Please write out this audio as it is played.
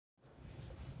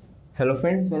Hello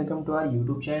friends, welcome to our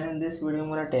YouTube channel. In this video, I'm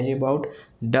gonna tell you about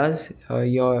does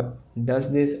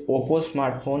this OPPO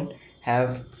smartphone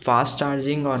have fast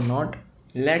charging or not?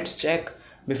 Let's check.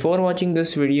 Before watching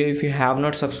this video, if you have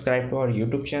not subscribed to our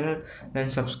YouTube channel, then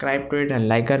subscribe to it and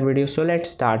like our video. So let's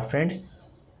start, friends.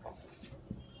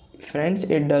 Friends,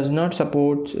 it does not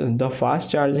support the fast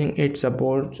charging. It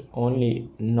supports only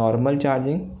normal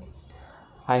charging.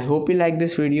 I hope you like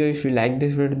this video. If you like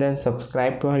this video, then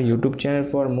subscribe to our YouTube channel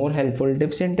for more helpful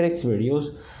tips and tricks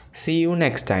videos. See you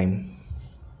next time.